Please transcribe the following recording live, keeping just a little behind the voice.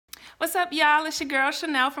What's up, y'all? It's your girl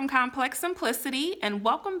Chanel from Complex Simplicity, and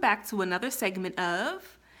welcome back to another segment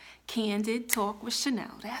of Candid Talk with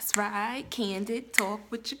Chanel. That's right, Candid Talk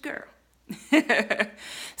with your girl.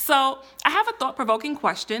 So, I have a thought-provoking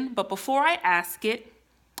question, but before I ask it,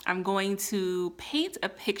 I'm going to paint a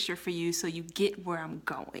picture for you so you get where I'm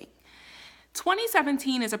going.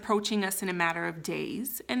 2017 is approaching us in a matter of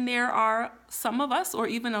days, and there are some of us, or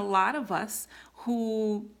even a lot of us,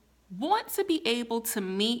 who want to be able to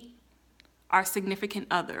meet our significant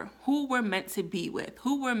other, who we're meant to be with,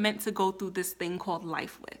 who we're meant to go through this thing called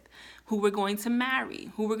life with, who we're going to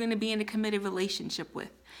marry, who we're going to be in a committed relationship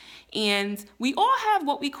with. And we all have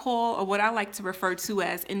what we call, or what I like to refer to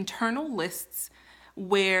as internal lists,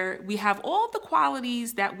 where we have all the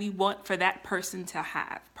qualities that we want for that person to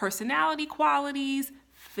have. Personality qualities,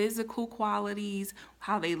 physical qualities,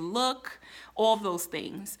 how they look, all of those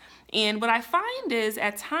things. And what I find is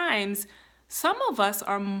at times, some of us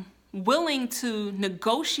are willing to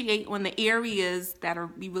negotiate on the areas that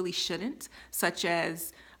we really shouldn't, such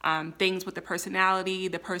as things with the personality,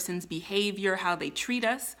 the person's behavior, how they treat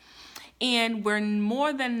us. And we're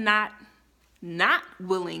more than not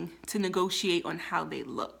willing to negotiate on how they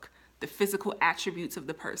look, the physical attributes of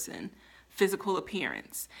the person, physical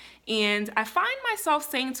appearance. And I find myself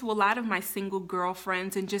saying to a lot of my single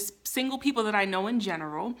girlfriends and just single people that I know in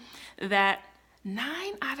general that 9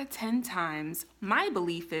 out of 10 times, my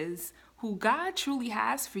belief is who God truly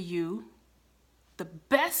has for you, the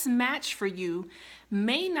best match for you,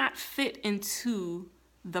 may not fit into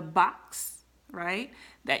the box, right,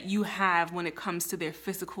 that you have when it comes to their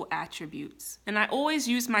physical attributes. And I always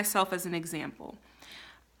use myself as an example.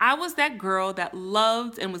 I was that girl that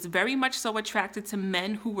loved and was very much so attracted to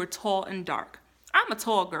men who were tall and dark. I'm a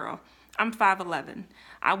tall girl. I'm 5'11".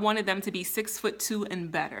 I wanted them to be 6'2"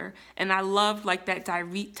 and better. And I loved like that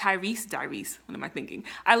Tyrese, what am I thinking?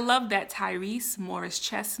 I loved that Tyrese, Morris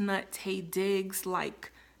Chestnut, Taye Diggs,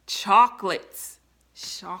 like chocolate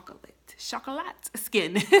skin.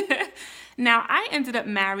 Now, I ended up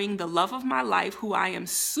marrying the love of my life, who I am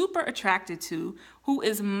super attracted to, who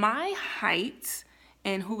is my height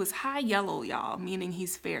and who is high yellow, y'all, meaning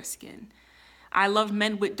he's fair skinned. I love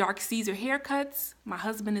men with dark Caesar haircuts. My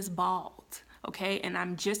husband is bald, okay? And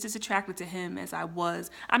I'm just as attracted to him as I was.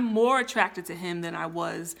 I'm more attracted to him than I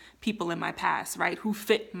was people in my past, right? Who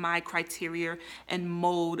fit my criteria and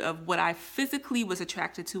mode of what I physically was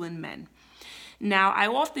attracted to in men. Now, I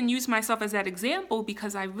often use myself as that example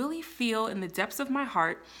because I really feel in the depths of my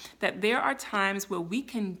heart that there are times where we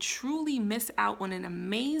can truly miss out on an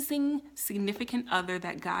amazing significant other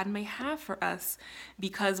that God may have for us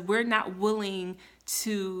because we're not willing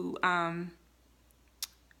to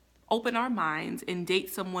open our minds and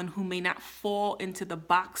date someone who may not fall into the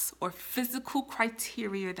box or physical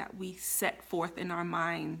criteria that we set forth in our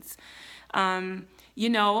minds. You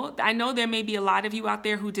know, I know there may be a lot of you out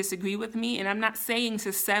there who disagree with me, and I'm not saying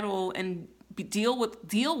to settle and deal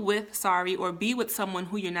with, or be with someone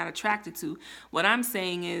who you're not attracted to. What I'm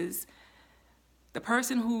saying is the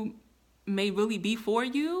person who may really be for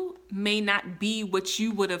you may not be what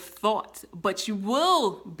you would have thought, but you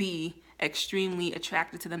will be extremely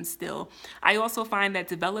attracted to them still. I also find that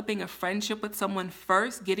developing a friendship with someone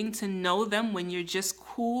first, getting to know them when you're just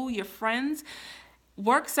cool, you're friends,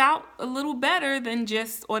 works out a little better than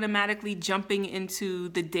just automatically jumping into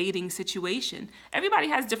the dating situation. Everybody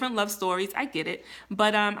has different love stories, I get it,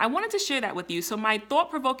 but I wanted to share that with you. So my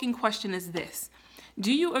thought-provoking question is this: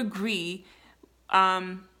 do you agree,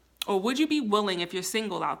 or would you be willing, if you're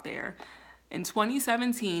single out there, in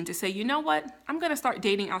 2017 to say, you know what, I'm going to start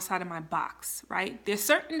dating outside of my box, right? There's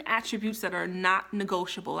certain attributes that are not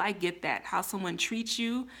negotiable. I get that. How someone treats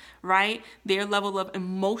you, right? Their level of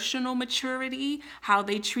emotional maturity, how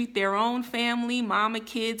they treat their own family, mama,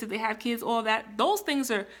 kids, if they have kids, all that. Those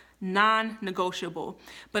things are non-negotiable.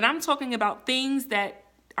 But I'm talking about things that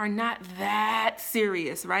are not that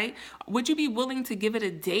serious, right? Would you be willing to give it a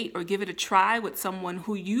date or give it a try with someone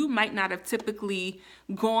who you might not have typically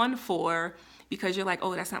gone for because you're like,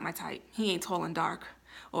 oh, that's not my type. He ain't tall and dark.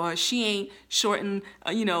 Or she ain't short and,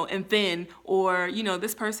 and thin. Or,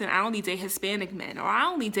 this person, I only date Hispanic men. Or I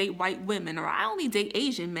only date white women. Or I only date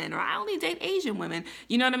Asian men. Or I only date Asian women.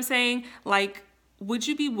 You know what I'm saying? Like, would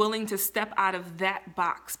you be willing to step out of that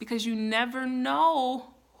box? Because you never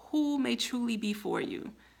know who may truly be for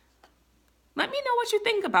you. Let me know what you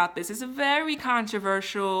think about this. It's a very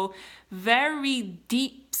controversial, very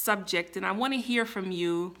deep subject, and I want to hear from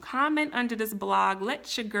you. Comment under this blog.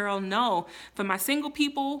 Let your girl know. For my single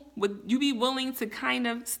people, would you be willing to kind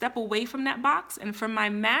of step away from that box? And for my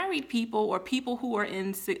married people or people who are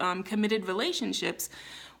in committed relationships,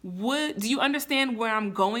 Do you understand where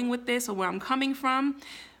I'm going with this or where I'm coming from?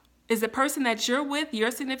 Is the person that you're with,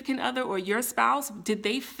 your significant other or your spouse, did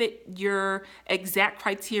they fit your exact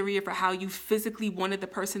criteria for how you physically wanted the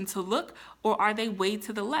person to look, or are they way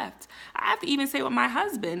to the left? I have to even say with my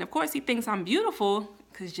husband, of course he thinks I'm beautiful,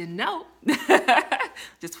 because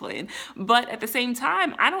just playing. But at the same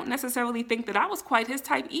time, I don't necessarily think that I was quite his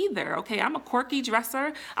type either, okay? I'm a quirky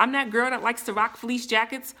dresser. I'm that girl that likes to rock fleece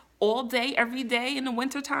jackets all day, every day in the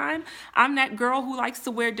wintertime. I'm that girl who likes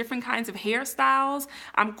to wear different kinds of hairstyles.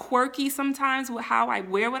 I'm quirky sometimes with how I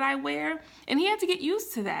wear what I wear. And he had to get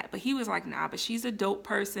used to that. But he was like, nah, but she's a dope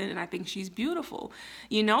person and I think she's beautiful.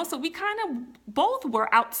 You know, so we kind of both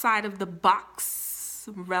were outside of the box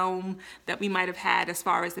realm that we might have had as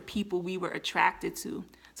far as the people we were attracted to.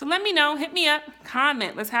 So let me know, hit me up,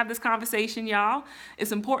 comment. Let's have this conversation, y'all.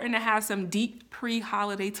 It's important to have some deep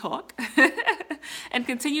pre-holiday talk. And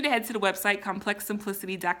continue to head to the website,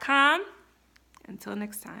 complexsimplicity.com. Until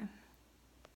next time.